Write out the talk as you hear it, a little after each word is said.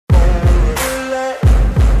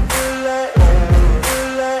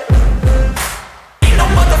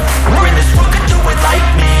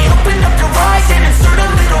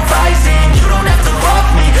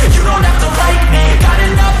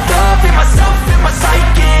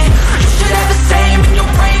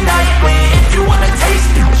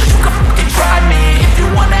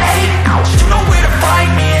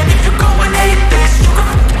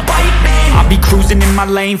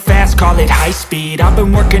my lane fast, call it high speed. I've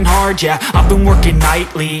been working hard, yeah, I've been working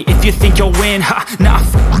nightly. If you think you'll win, ha, nah,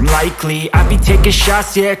 likely. I be taking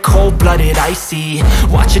shots, yeah, cold-blooded, icy.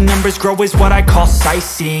 Watching numbers grow is what I call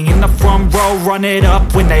sightseeing. In the front row, run it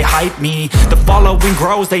up when they hype me. The following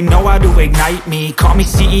grows, they know how to ignite me. Call me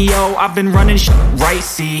CEO, I've been running shit right,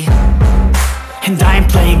 see. And I ain't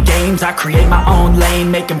playing games, I create my own lane,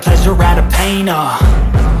 making pleasure out of pain,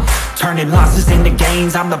 turning losses into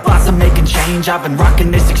gains. I'm the boss, I'm making change. I've been rocking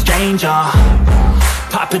this exchange,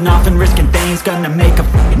 popping off and risking things. Gonna make a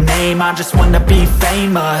f***ing name. I just wanna be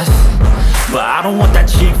famous, but I don't want that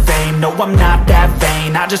cheap fame. No, I'm not that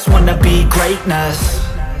vain. I just wanna be greatness.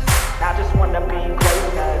 I just wanna be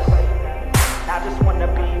greatness. I just wanna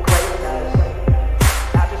be greatness.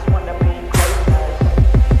 I just wanna be greatness.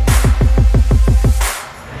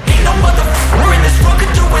 Ain't no motherfucker in this world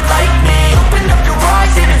could do it like me. Open up your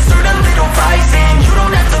eyes and insert a little vice in. You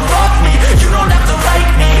don't have to love me, you don't have to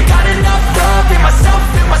like me. Got enough love in myself,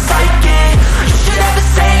 in my psyche. You should have the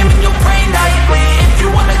same in your brain nightly. If you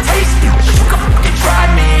wanna taste it, you can fucking try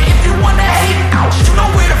me. If you wanna hate it, you know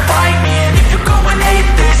where to find me. And if you go and hate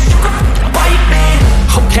this, you can fucking bite me.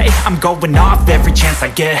 Okay, I'm going off every chance I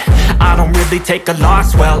get. I don't really take a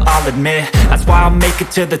loss, well, I'll admit. That's why I'll make it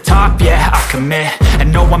to the top, yeah, I commit.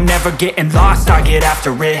 And no, I'm never getting lost, I get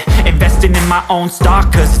after it. Investing in my own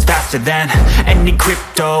stock, cause it's faster than any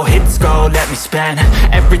crypto hits go, let me spend.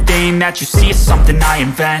 Everything that you see is something I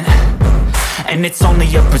invent, and it's only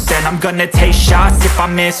a percent. I'm gonna take shots, if I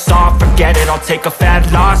miss all, forget it. I'll take a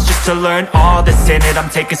fat loss just to learn all that's in it. I'm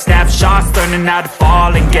taking snapshots, learning how to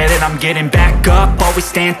fall and get it. I'm getting back up, always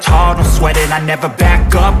stand tall, don't sweat it. I never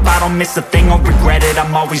back up, I don't miss a thing or regret it.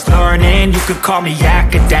 I'm always learning, you could call me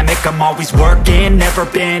academic. I'm always working, never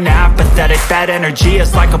been apathetic. That energy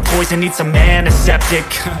is like a poison, needs some antiseptic.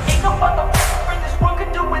 Ain't nobody